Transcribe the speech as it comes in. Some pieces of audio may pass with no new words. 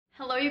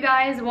Hello you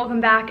guys, welcome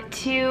back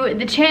to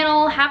the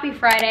channel. Happy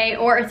Friday,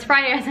 or it's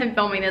Friday as I'm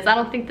filming this. I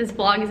don't think this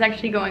vlog is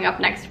actually going up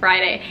next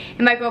Friday.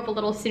 It might go up a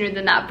little sooner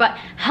than that, but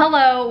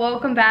hello,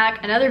 welcome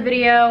back. Another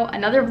video,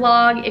 another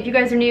vlog. If you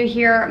guys are new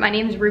here, my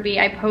name is Ruby.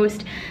 I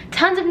post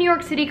tons of New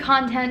York City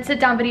content, sit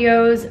down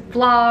videos,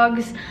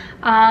 vlogs,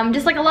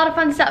 just like a lot of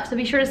fun stuff. So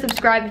be sure to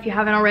subscribe if you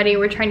haven't already.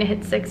 We're trying to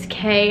hit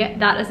 6K.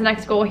 That is the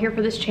next goal here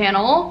for this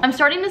channel. I'm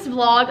starting this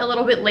vlog a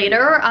little bit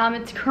later.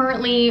 It's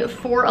currently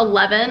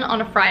 4:11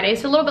 on a Friday,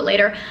 so a little bit later.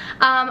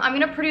 I'm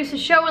gonna produce a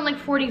show in like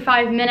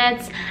 45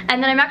 minutes,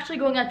 and then I'm actually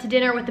going out to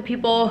dinner with the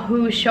people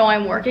whose show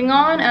I'm working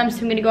on.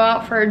 So I'm gonna go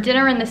out for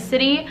dinner in the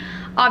city,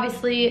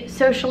 obviously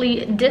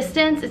socially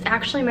distanced. It's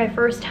actually my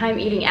first time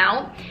eating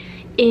out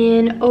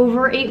in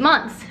over 8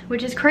 months,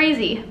 which is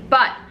crazy,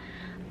 but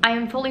I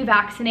am fully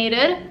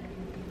vaccinated,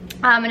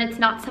 and it's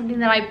not something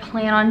that I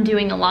plan on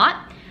doing a lot.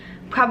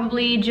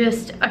 Probably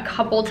just a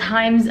couple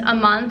times a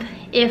month,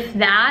 if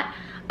that.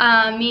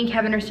 Me and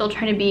Kevin are still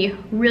trying to be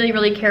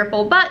really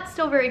careful, but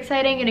still very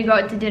exciting. Gonna go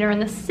out to dinner in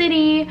the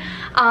city.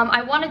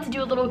 I wanted to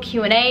do a little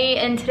Q&A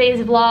in today's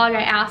vlog.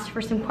 I asked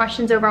for some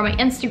questions over on my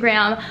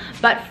Instagram,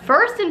 but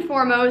first and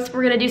foremost,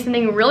 we're gonna do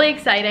something really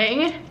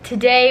exciting.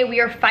 Today, we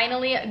are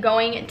finally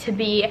going to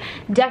be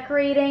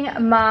decorating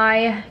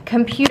my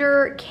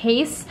computer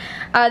case.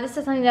 This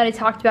is something that I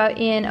talked about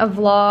in a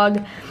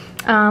vlog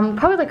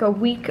probably like a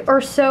week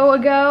or so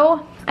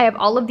ago. I have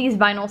all of these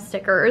vinyl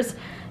stickers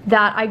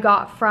that I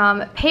got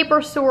from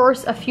Paper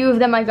Source. A few of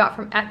them I got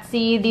from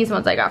Etsy. These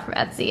ones I got from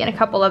Etsy, and a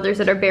couple others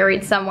that are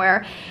buried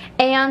somewhere.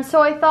 And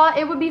so I thought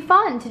it would be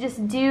fun to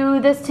just do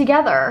this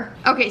together.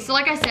 Okay, so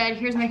like I said,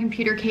 here's my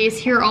computer case.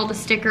 Here are all the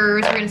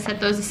stickers. We're gonna set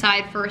those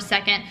aside for a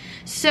second.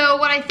 So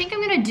what I think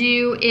I'm gonna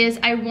do is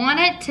I want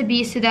it to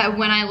be so that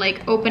when I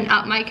like open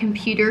up my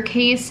computer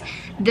case,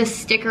 the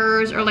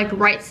stickers are like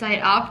right side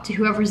up to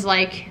whoever's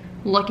like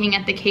looking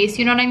at the case,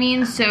 you know what I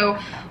mean? So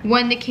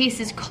when the case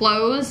is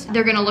closed,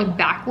 they're gonna look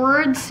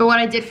backwards. But what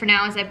I did for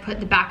now is I put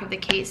the back of the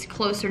case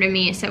closer to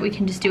me so that we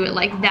can just do it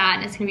like that,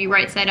 and it's gonna be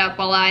right side up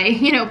while I,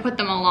 you know, put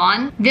them all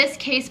on. This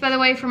case, by the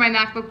way, for my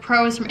MacBook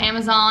Pro is from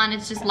Amazon.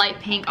 It's just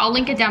light pink. I'll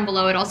link it down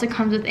below. It also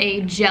comes with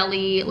a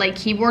jelly like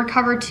keyboard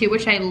cover too,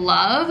 which I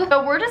love.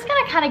 But we're just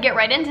gonna kind of get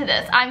right into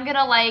this. I'm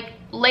gonna like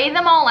lay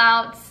them all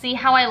out, see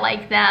how I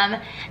like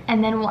them,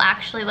 and then we'll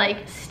actually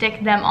like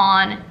stick them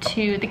on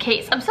to the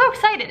case. I'm so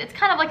excited. It's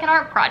kind of like an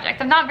art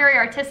project. I'm not very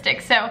artistic,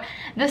 so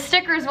the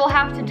stickers will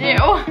have to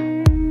do.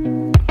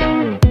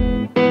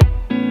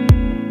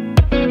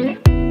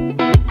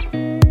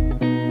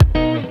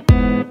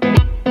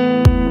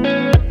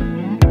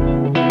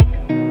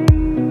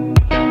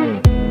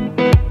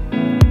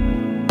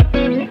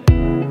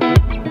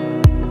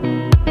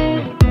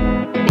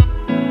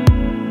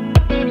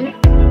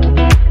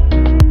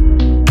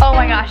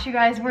 You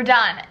guys, we're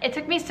done. It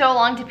took me so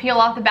long to peel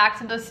off the backs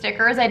of those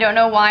stickers. I don't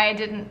know why I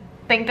didn't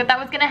think that that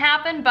was gonna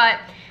happen, but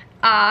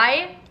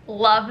I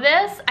love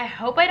this. I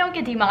hope I don't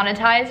get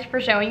demonetized for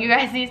showing you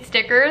guys these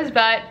stickers,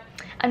 but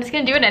I'm just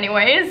gonna do it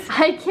anyways.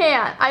 I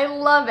can't. I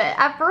love it.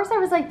 At first I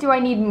was like, do I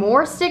need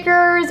more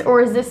stickers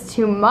or is this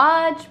too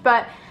much?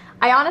 But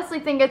I honestly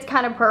think it's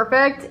kind of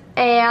perfect,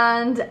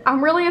 and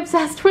I'm really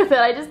obsessed with it.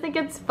 I just think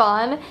it's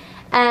fun.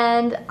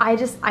 And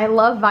I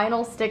love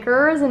vinyl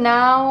stickers, and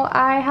now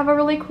I have a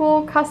really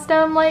cool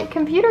custom like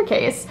computer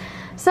case.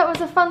 So it was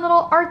a fun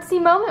little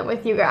artsy moment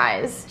with you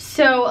guys.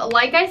 So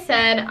like I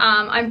said,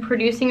 I'm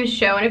producing a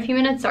show in a few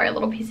minutes. Sorry, a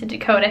little piece of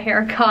Dakota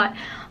haircut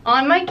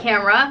on my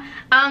camera.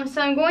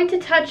 So I'm going to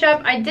touch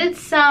up, I did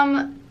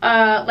some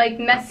like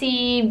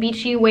messy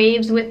beachy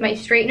waves with my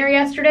straightener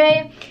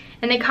yesterday,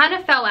 and they kind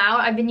of fell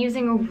out. I've been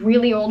using a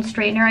really old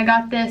straightener. I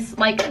got this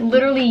like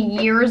literally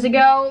years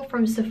ago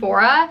from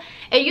Sephora.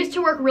 It used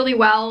to work really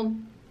well,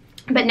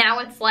 but now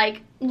it's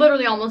like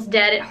literally almost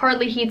dead. It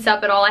hardly heats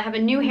up at all. I have a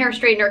new hair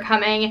straightener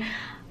coming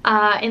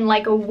in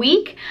like a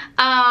week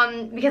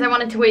because I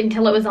wanted to wait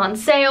until it was on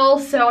sale.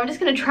 So I'm just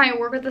gonna try and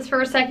work with this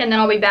for a second, then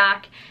I'll be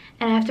back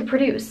and I have to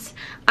produce.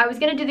 I was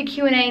gonna do the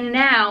Q&A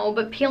now,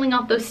 but peeling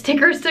off those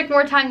stickers took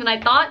more time than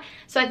I thought.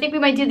 So I think we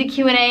might do the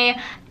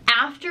Q&A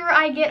after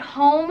I get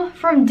home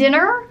from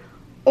dinner,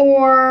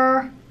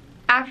 or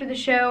after the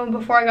show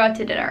before I go out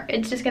to dinner.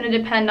 It's just gonna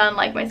depend on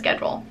like my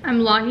schedule. I'm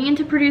logging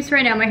into produce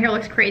right now. My hair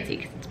looks crazy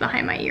because it's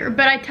behind my ear,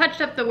 but I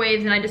touched up the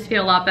waves and I just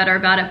feel a lot better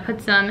about it.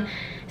 Put some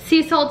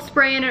sea salt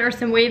spray in it, or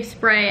some wave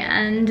spray,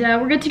 and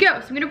we're good to go.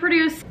 So I'm gonna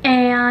produce,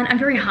 and I'm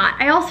very hot.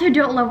 I also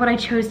don't love what I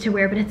chose to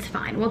wear, but it's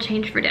fine. We'll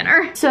change for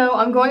dinner. So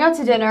I'm going out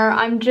to dinner.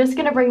 I'm just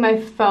gonna bring my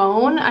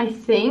phone, I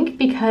think,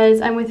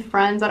 because I'm with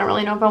friends. I don't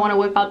really know if I wanna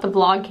whip out the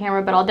vlog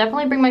camera, but I'll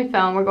definitely bring my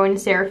phone. We're going to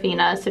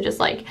Serafina, so just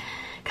like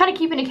kind of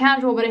keeping it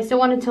casual, but I still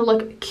wanted to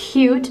look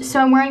cute. So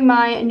I'm wearing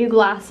my new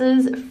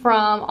glasses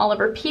from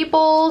Oliver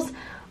Peoples.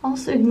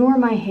 Also ignore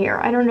my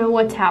hair. I don't know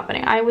what's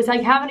happening. I was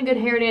like having a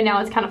good hair day, now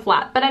it's kind of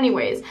flat. But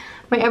anyways,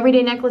 my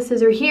everyday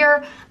necklaces are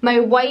here. My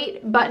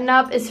white button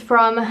up is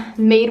from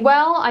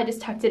Madewell. I just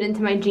tucked it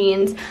into my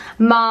jeans.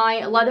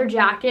 My leather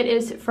jacket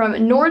is from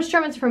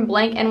Nordstrom. It's from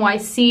blank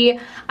NYC.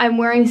 I'm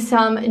wearing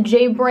some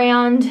J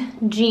brand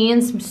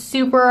jeans, some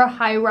super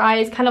high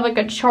rise, kind of like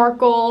a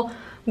charcoal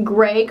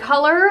gray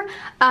color,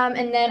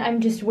 and then I'm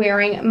just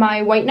wearing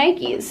my white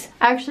Nikes.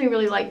 I actually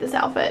really like this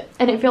outfit,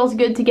 and it feels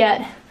good to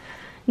get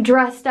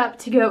dressed up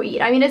to go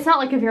eat. I mean, it's not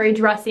like a very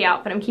dressy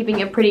outfit. I'm keeping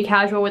it pretty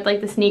casual with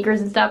like the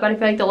sneakers and stuff, but I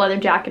feel like the leather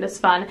jacket is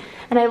fun.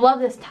 And I love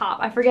this top.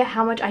 I forget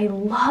how much I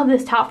love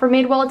this top from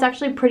Madewell. It's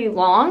actually pretty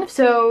long,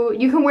 so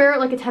you can wear it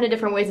like a ton of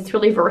different ways. It's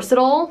really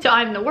versatile. So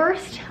I'm the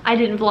worst. I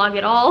didn't vlog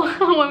at all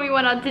when we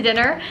went out to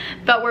dinner,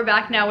 but we're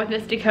back now with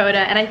Miss Dakota,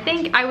 and I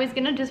think I was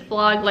gonna just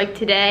vlog like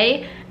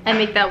today and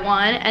make that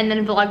one, and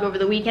then vlog over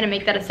the weekend and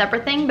make that a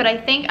separate thing, but I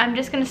think I'm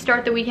just gonna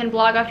start the weekend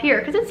vlog off here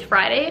because it's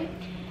Friday.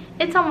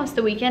 It's almost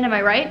the weekend, am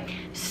I right?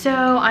 So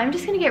I'm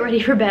just gonna get ready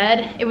for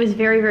bed. It was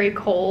very, very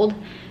cold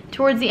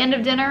towards the end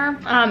of dinner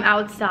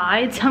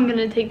outside, so I'm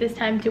gonna take this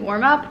time to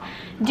warm up,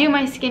 do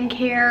my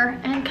skincare,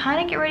 and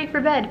kind of get ready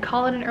for bed.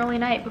 Call it an early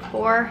night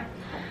before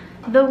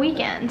the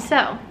weekend.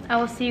 So I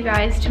will see you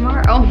guys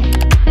tomorrow.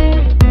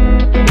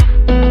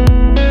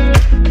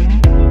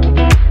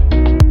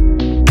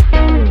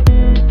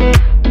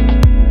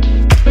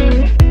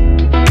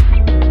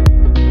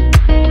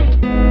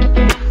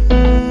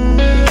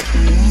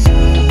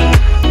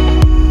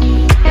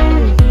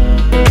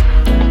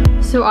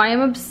 So I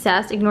am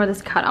obsessed, ignore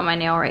this cut on my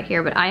nail right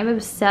here, but I am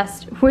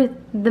obsessed with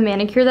the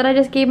manicure that I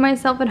just gave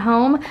myself at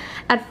home.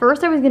 At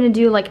first I was gonna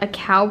do like a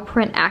cow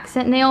print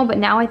accent nail, but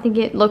now I think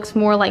it looks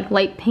more like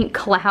light pink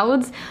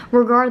clouds.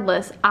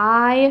 Regardless,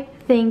 I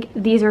think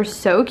these are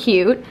so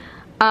cute.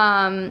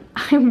 I'm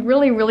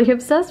really, really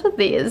obsessed with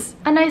these.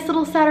 A nice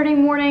little Saturday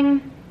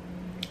morning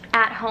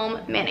at home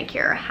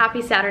manicure.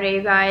 Happy Saturday,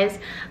 you guys.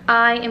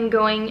 I am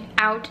going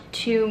out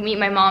to meet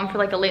my mom for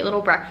like a late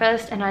little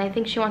breakfast, and I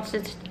think she wants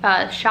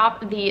to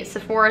shop the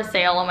Sephora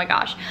sale. Oh my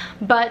gosh.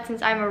 But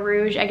since I'm a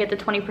Rouge, I get the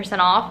 20%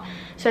 off.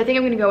 So I think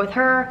I'm gonna go with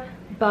her,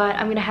 but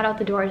I'm gonna head out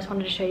the door. I just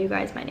wanted to show you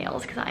guys my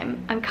nails because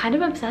I'm kind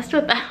of obsessed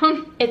with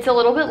them. It's a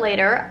little bit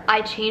later.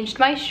 I changed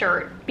my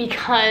shirt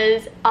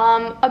because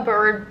a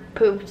bird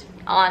pooped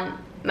on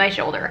my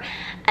shoulder.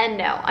 And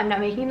no, I'm not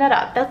making that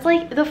up. That's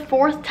like the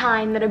 4th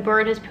time that a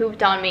bird has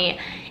pooped on me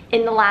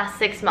in the last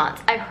 6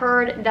 months. I've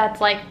heard that's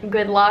like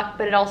good luck,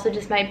 but it also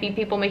just might be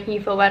people making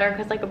you feel better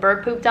because like a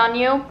bird pooped on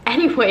you.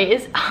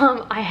 Anyways,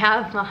 I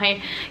have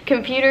my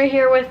computer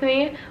here with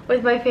me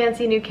with my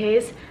fancy new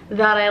case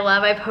that I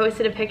love. I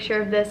posted a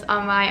picture of this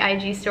on my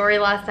IG story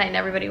last night and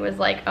everybody was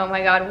like, oh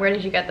my god, where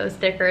did you get those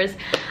stickers?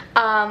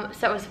 So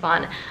it was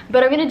fun.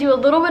 But I'm gonna do a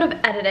little bit of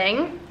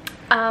editing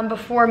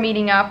before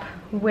meeting up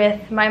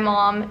with my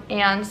mom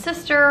and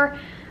sister.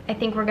 I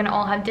think we're gonna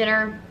all have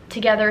dinner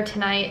together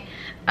tonight.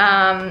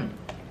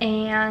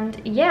 And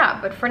yeah,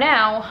 but for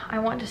now, I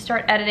want to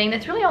start editing.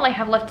 That's really all I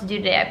have left to do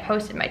today. I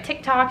posted my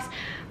TikToks,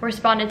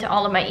 responded to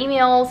all of my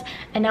emails,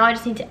 and now I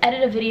just need to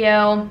edit a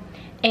video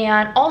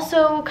and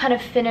also kind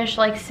of finish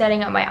like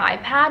setting up my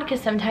iPad,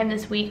 because sometime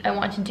this week I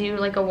want to do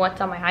like a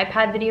what's on my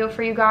iPad video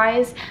for you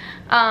guys.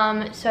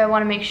 So I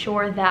want to make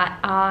sure that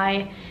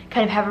I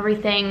kind of have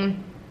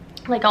everything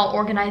like all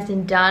organized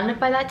and done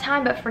by that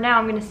time, but for now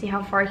I'm gonna see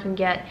how far I can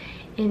get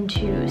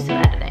into some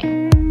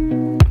editing.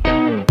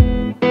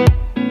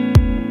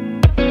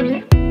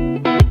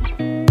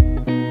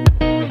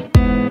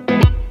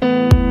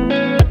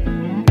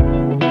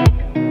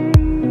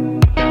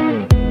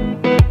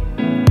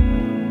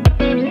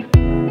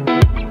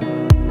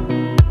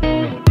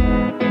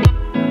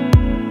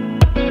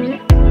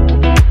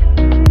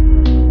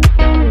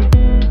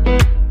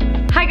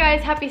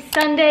 Happy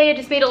Sunday. I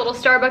just made a little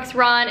Starbucks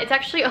run. It's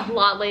actually a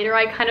lot later.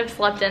 I kind of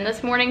slept in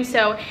this morning,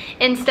 so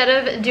instead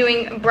of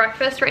doing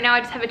breakfast right now, I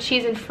just have a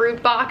cheese and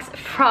fruit box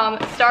from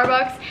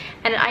Starbucks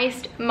and an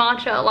iced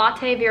matcha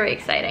latte. Very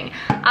exciting.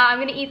 I'm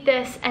gonna eat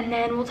this and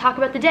then we'll talk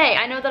about the day.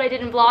 I know that I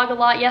didn't vlog a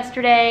lot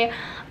yesterday.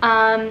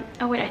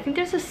 Oh wait, I think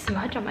there's a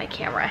smudge on my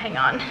camera. Hang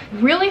on.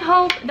 Really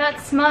hope that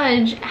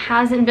smudge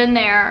hasn't been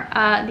there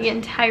the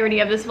entirety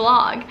of this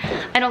vlog.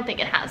 I don't think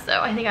it has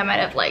though. I think I might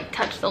have like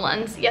touched the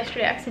lens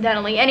yesterday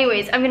accidentally.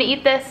 Anyways, I'm gonna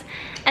eat this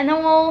and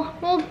then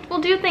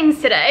we'll do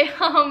things today.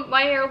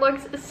 My hair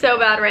looks so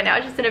bad right now.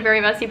 It's just in a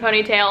very messy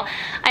ponytail.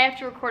 I have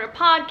to record a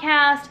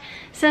podcast,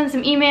 send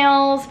some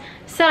emails,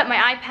 set up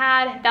my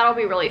iPad. That'll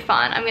be really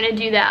fun. I'm gonna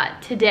do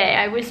that today.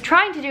 I was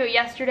trying to do it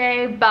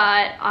yesterday,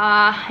 but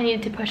I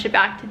needed to push it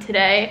back to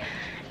today.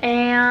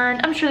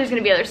 And I'm sure there's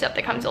gonna be other stuff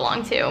that comes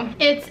along too.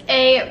 It's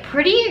a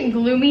pretty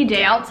gloomy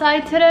day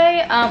outside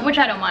today, which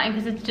I don't mind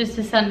because it's just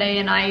a Sunday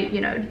and I,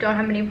 don't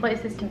have many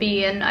places to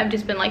be, and I've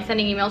just been like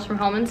sending emails from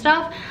home and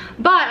stuff.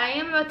 But I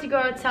am about to go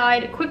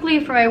outside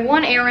quickly for my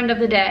one errand of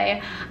the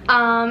day.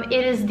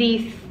 It is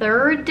the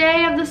 3rd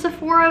day of the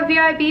Sephora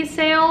VIB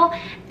sale,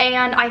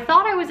 and I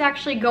thought I was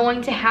actually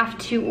going to have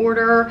to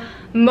order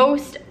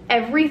most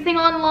everything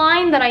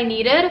online that I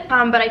needed,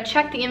 but I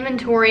checked the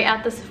inventory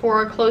at the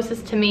Sephora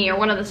closest to me, or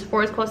one of the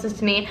Sephora's closest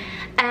to me,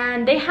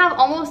 and they have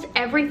almost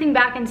everything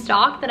back in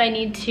stock that I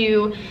need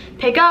to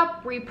pick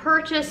up,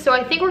 repurchase. So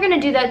I think we're gonna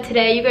do that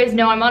today. You guys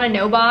know I'm on a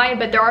no buy,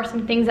 but there are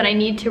some things that I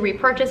need to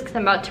repurchase because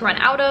I'm about to run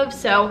out of.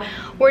 So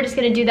we're just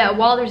gonna do that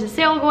while there's a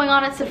sale going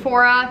on at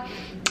Sephora.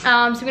 So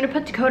I'm gonna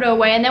put Dakota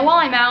away, and then while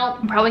I'm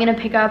out, I'm probably gonna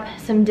pick up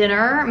some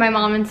dinner. My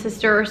mom and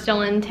sister are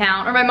still in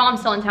town, or my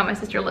mom's still in town, my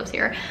sister lives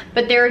here,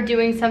 but they're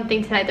doing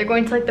something tonight. They're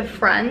going to like the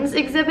Friends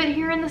exhibit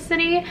here in the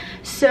city.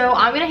 So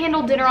I'm gonna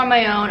handle dinner on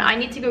my own. I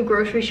need to go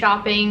grocery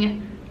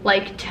shopping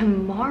like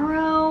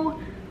tomorrow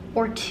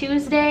or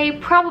Tuesday,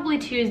 probably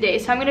Tuesday.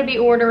 So I'm gonna be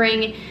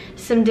ordering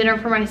some dinner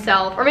for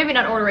myself, or maybe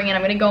not ordering it,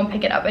 I'm gonna go and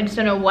pick it up. I just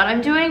don't know what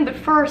I'm doing, but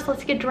first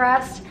let's get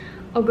dressed.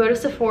 I'll go to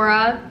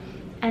Sephora,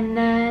 and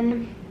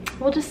then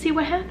we'll just see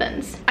what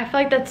happens. I feel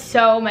like that's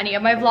so many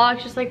of my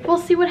vlogs, just like, we'll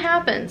see what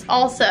happens.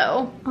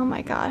 Also, oh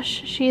my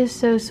gosh, she is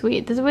so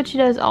sweet. This is what she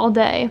does all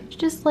day. She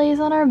just lays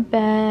on our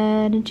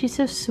bed, and she's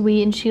so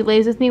sweet, and she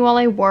lays with me while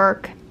I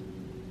work.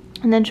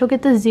 And then she'll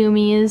get the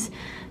zoomies,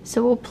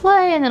 so we'll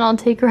play, and then I'll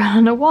take her out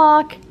on a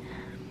walk.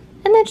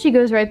 And then she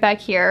goes right back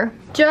here.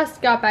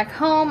 Just got back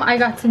home. I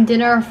got some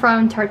dinner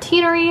from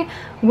Tartinerie,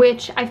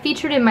 which I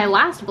featured in my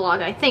last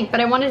vlog, I think,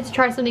 but I wanted to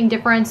try something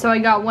different, so I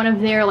got one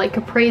of their like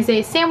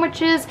caprese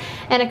sandwiches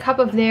and a cup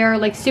of their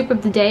like soup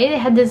of the day. They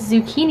had this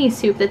zucchini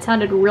soup that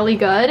sounded really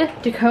good.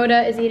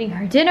 Dakota is eating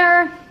her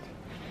dinner.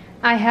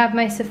 I have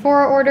my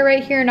Sephora order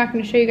right here. I'm not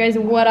gonna show you guys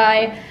what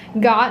I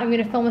got. I'm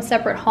gonna film a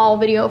separate haul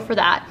video for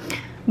that,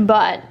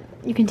 but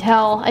you can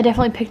tell I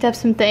definitely picked up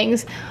some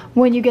things.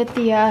 When you get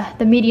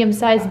the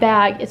medium-sized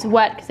bag, it's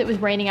wet because it was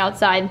raining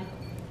outside.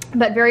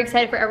 But very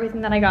excited for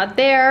everything that I got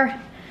there.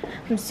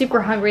 I'm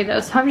super hungry though,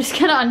 so I'm just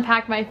gonna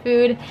unpack my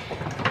food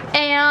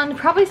and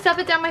probably stuff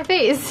it down my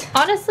face.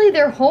 Honestly,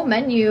 their whole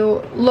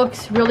menu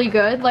looks really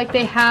good. Like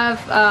they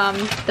have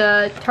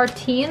the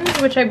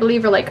tartines, which I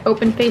believe are like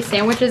open-faced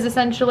sandwiches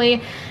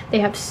essentially. They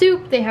have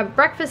soup, they have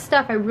breakfast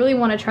stuff. I really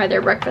want to try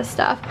their breakfast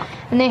stuff.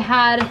 And they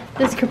had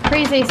this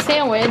caprese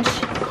sandwich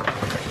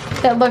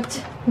that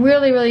looked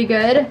really, really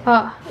good.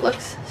 Oh,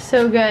 looks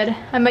so good.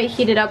 I might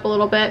heat it up a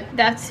little bit.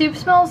 That soup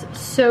smells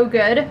so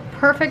good.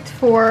 Perfect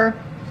for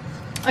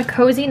a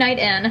cozy night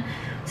in.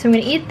 So I'm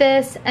gonna eat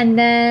this, and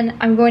then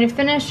I'm going to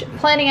finish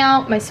planning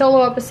out my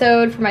solo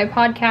episode for my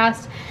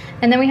podcast,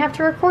 and then we have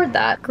to record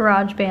that.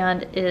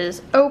 GarageBand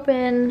is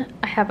open.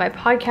 I have my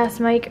podcast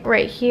mic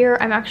right here.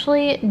 I'm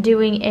actually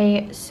doing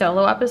a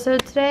solo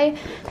episode today,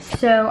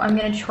 so I'm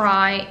gonna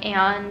try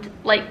and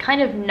like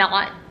kind of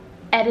not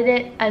edit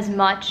it as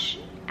much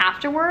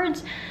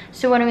afterwards.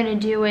 So what I'm gonna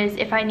do is,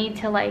 if I need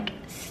to like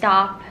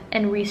stop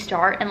and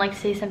restart and like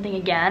say something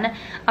again,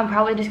 I'm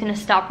probably just gonna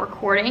stop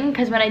recording,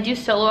 because when I do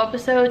solo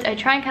episodes, I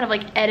try and kind of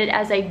like edit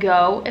as I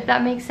go, if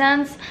that makes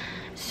sense.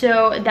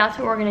 So that's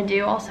what we're gonna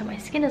do. Also, my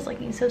skin is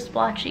looking so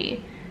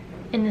splotchy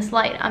in this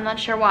light. I'm not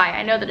sure why.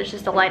 I know that it's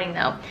just the lighting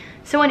though.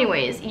 So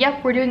anyways,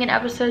 yep, we're doing an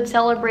episode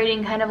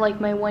celebrating kind of like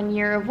my 1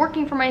 year of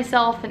working for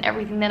myself and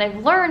everything that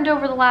I've learned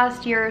over the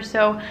last year.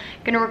 So I'm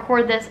gonna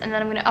record this, and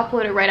then I'm gonna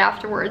upload it right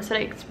afterwards so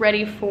that it's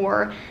ready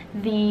for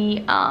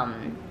the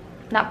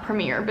not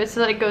premiere, but so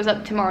that it goes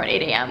up tomorrow at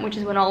 8 a.m., which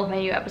is when all of my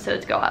new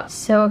episodes go up.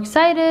 So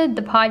excited.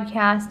 The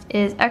podcast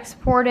is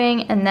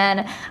exporting, and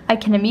then I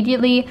can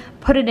immediately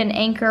put it in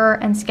Anchor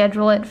and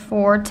schedule it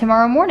for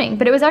tomorrow morning.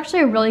 But it was actually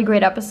a really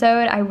great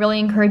episode. I really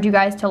encourage you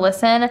guys to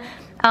listen.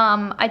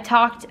 I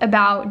talked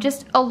about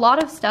just a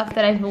lot of stuff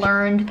that I've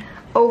learned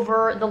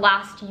over the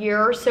last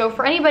year. So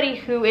for anybody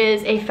who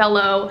is a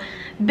fellow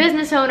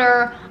business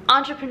owner,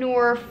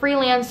 entrepreneur,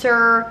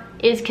 freelancer,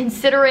 is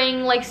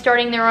considering like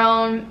starting their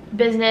own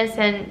business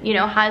and, you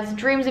know, has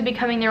dreams of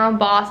becoming their own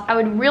boss, I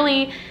would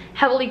really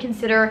heavily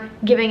consider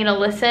giving it a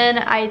listen.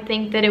 I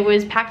think that it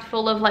was packed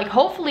full of like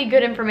hopefully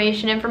good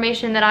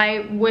information that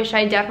I wish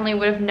I definitely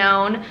would have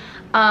known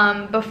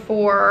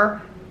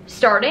before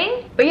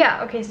starting. But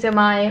yeah, okay, so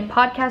my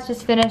podcast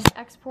just finished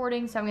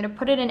exporting, so I'm gonna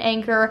put it in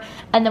Anchor,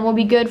 and then we'll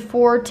be good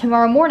for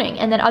tomorrow morning.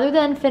 And then other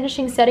than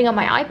finishing setting up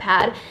my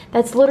iPad,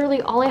 that's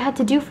literally all I had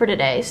to do for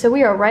today. So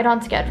we are right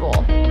on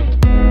schedule.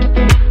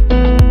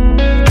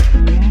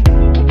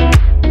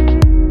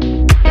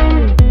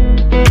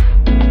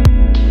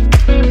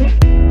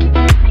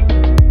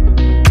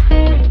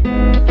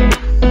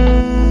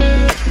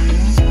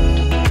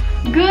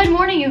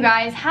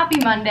 Guys, happy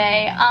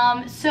Monday.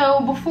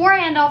 So before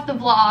I end off the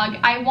vlog,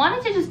 I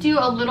wanted to just do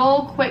a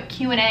little quick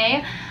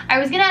Q&A. I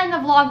was gonna end the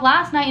vlog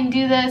last night and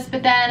do this,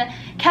 but then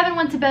Kevin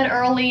went to bed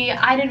early.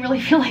 I didn't really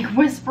feel like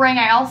whispering.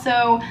 I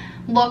also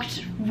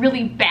looked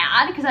really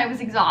bad because I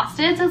was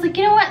exhausted. So I was like,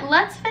 you know what?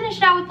 Let's finish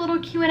it out with a little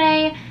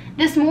Q&A.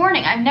 this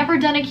morning. I've never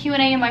done a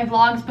Q&A in my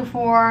vlogs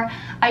before.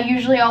 I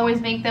usually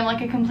always make them like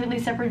a completely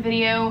separate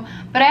video,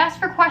 but I asked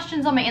for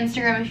questions on my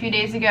Instagram a few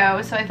days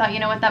ago, so I thought, you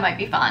know what, that might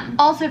be fun.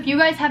 Also, if you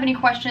guys have any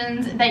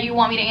questions that you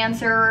want me to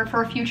answer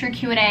for a future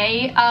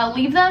Q&A,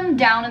 leave them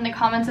down in the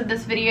comments of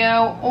this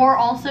video, or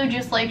also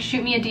just like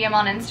shoot me a DM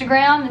on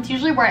Instagram. That's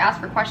usually where I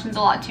ask for questions a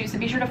lot too, so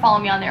be sure to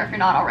follow me on there if you're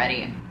not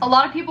already. A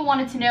lot of people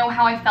wanted to know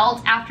how I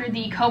felt after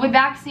the COVID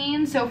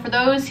vaccine, so for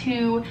those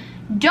who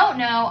don't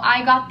know,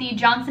 I got the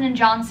Johnson &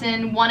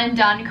 Johnson one and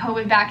done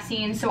COVID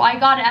vaccine. So I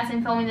got it as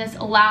I'm filming this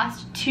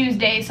last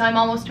Tuesday, so I'm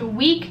almost a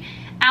week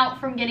out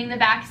from getting the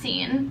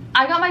vaccine.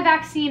 I got my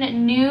vaccine at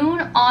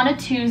noon on a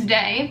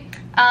Tuesday,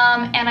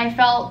 and I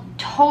felt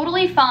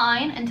totally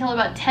fine until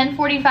about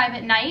 10:45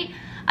 at night.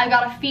 I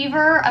got a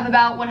fever of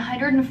about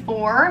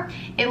 104.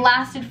 It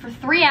lasted for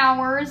 3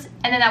 hours,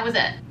 and then that was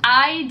it.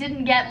 I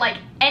didn't get like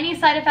any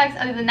side effects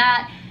other than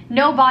that.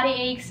 No body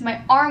aches,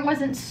 my arm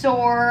wasn't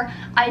sore,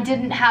 I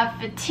didn't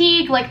have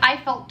fatigue, like I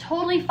felt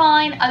totally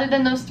fine other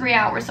than those 3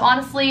 hours. So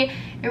honestly,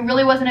 it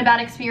really wasn't a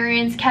bad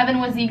experience.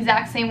 Kevin was the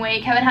exact same way.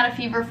 Kevin had a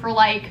fever for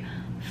like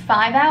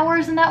 5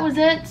 hours and that was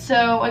it.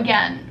 So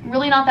again,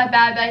 really not that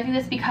bad, but I think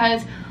that's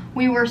because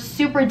we were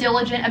super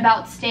diligent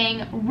about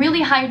staying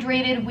really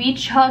hydrated. We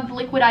chugged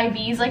liquid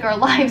IVs like our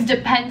lives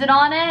depended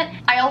on it.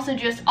 I also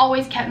just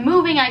always kept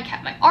moving. I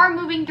kept my arm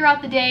moving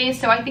throughout the day,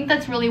 so I think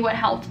that's really what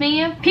helped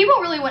me. People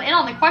really went in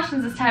on the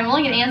questions this time. I'm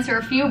only gonna answer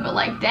a few, but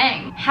like,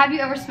 dang. Have you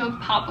ever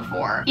smoked pot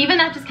before? Even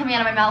that just coming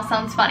out of my mouth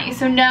sounds funny.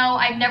 So no,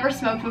 I've never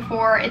smoked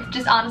before. It's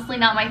just honestly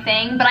not my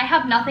thing, but I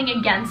have nothing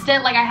against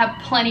it. Like, I have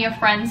plenty of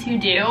friends who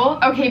do.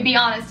 Okay, be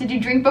honest, did you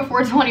drink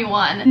before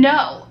 21?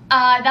 No.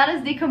 That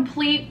is the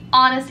complete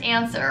honest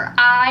answer.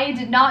 I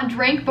did not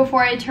drink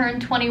before I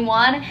turned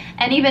 21,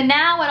 and even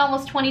now at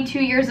almost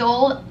 22 years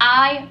old,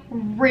 I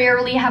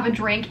rarely have a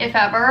drink, if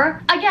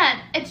ever. Again,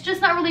 it's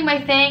just not really my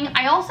thing.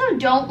 I also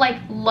don't like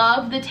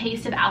love the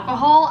taste of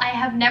alcohol. I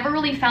have never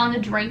really found a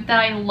drink that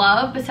I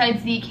love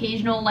besides the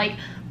occasional like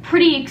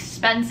pretty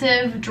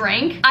expensive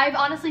drink. I've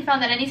honestly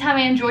found that anytime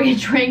I enjoy a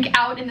drink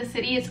out in the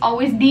city, it's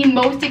always the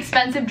most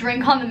expensive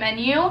drink on the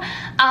menu.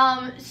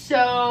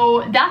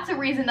 So that's a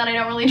reason that I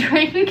don't really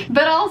drink.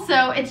 But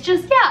also, it's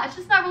just, yeah, it's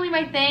just not really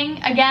my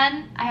thing.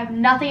 Again, I have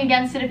nothing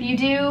against it if you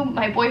do.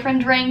 My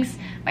boyfriend drinks,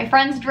 my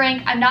friends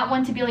drink. I'm not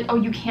one to be like, oh,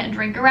 you can't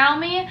drink around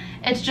me.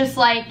 It's just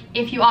like,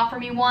 if you offer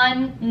me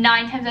one,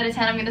 9 times out of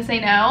 10, I'm gonna say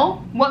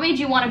no. What made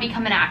you want to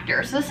become an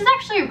actor? So this is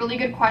actually a really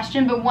good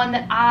question, but one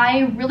that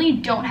I really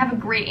don't have a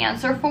great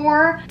answer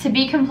for. To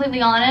be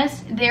completely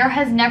honest, there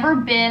has never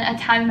been a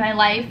time in my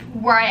life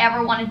where I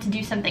ever wanted to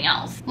do something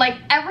else. Like,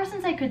 ever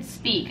since I could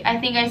speak, I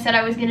think I said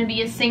I was gonna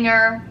be a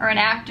singer or an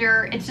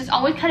actor. It's just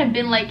always kind of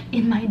been like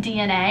in my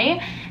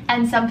DNA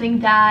and something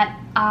that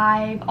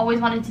I've always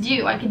wanted to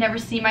do. I could never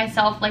see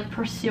myself like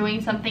pursuing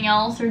something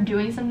else or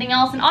doing something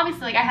else. And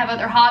obviously, like, I have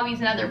other hobbies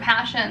and other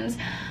passions,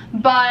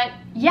 but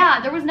yeah,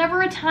 there was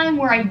never a time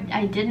where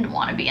I didn't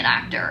want to be an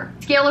actor.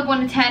 Scale of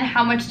 1 to 10,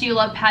 how much do you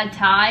love Pad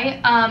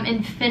Thai?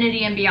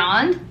 Infinity and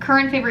beyond.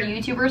 Current favorite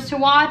YouTubers to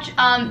watch?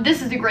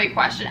 This is a great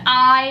question.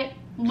 I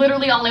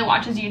literally all I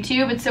watch is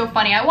YouTube. It's so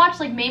funny. I watch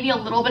like maybe a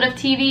little bit of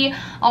TV.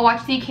 I'll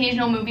watch the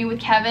occasional movie with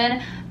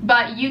Kevin,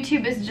 but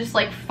YouTube is just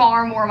like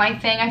far more my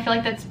thing. I feel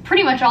like that's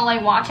pretty much all I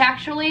watch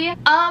actually.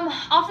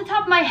 Off the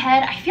top of my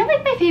head, I feel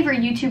like my favorite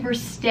YouTubers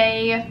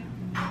stay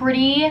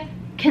pretty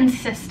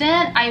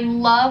consistent. I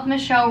love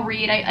Michelle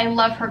Reed. I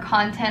love her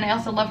content. I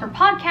also love her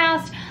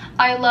podcast.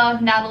 I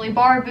love Natalie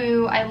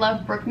Barbu. I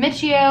love Brooke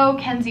Michio,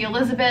 Kenzie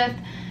Elizabeth,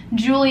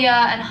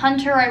 Julia and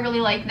Hunter. I really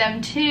like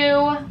them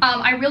too.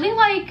 I really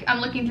like, I'm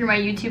looking through my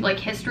YouTube like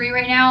history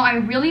right now, I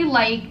really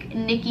like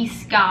Nikki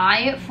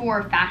Sky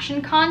for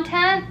fashion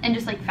content and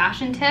just like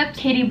fashion tips.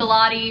 Katie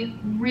Bellotti,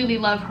 really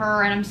love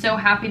her, and I'm so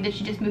happy that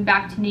she just moved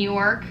back to New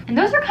York. And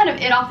those are kind of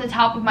it off the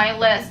top of my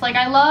list. Like,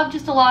 I love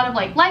just a lot of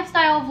like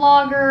lifestyle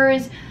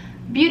vloggers,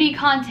 beauty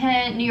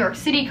content, New York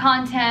City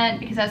content,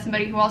 because as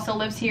somebody who also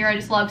lives here, I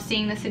just love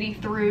seeing the city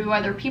through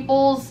other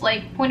people's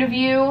like point of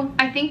view.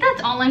 I think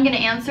that's all I'm gonna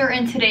answer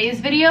in today's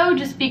video,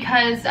 just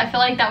because I feel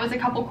like that was a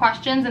couple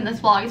questions and this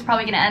vlog is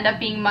probably gonna end up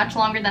being much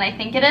longer than I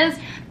think it is.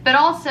 But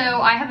also,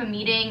 I have a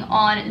meeting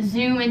on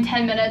Zoom in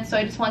 10 minutes, so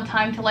I just want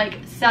time to like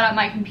set up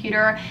my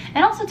computer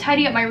and also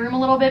tidy up my room a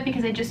little bit,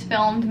 because I just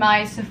filmed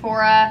my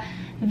Sephora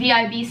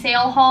VIB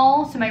sale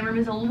haul, so my room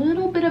is a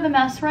little bit of a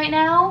mess right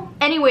now.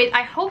 Anyways,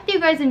 I hope that you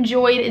guys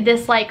enjoyed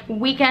this like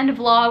weekend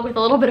vlog with a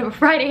little bit of a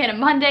Friday and a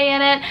Monday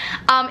in it.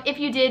 If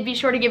you did, be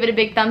sure to give it a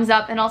big thumbs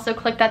up and also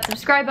click that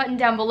subscribe button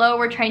down below.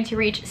 We're trying to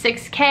reach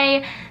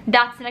 6K.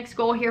 That's the next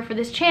goal here for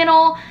this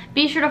channel.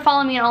 Be sure to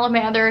follow me on all of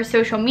my other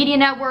social media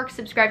networks,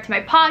 subscribe to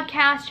my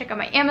podcast, check out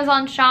my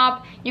Amazon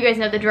shop. You guys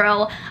know the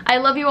drill. I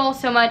love you all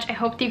so much. I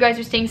hope that you guys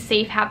are staying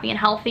safe, happy, and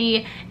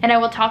healthy, and I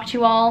will talk to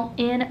you all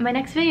in my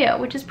next video,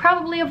 which is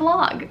probably a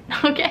vlog.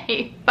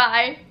 Okay,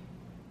 bye.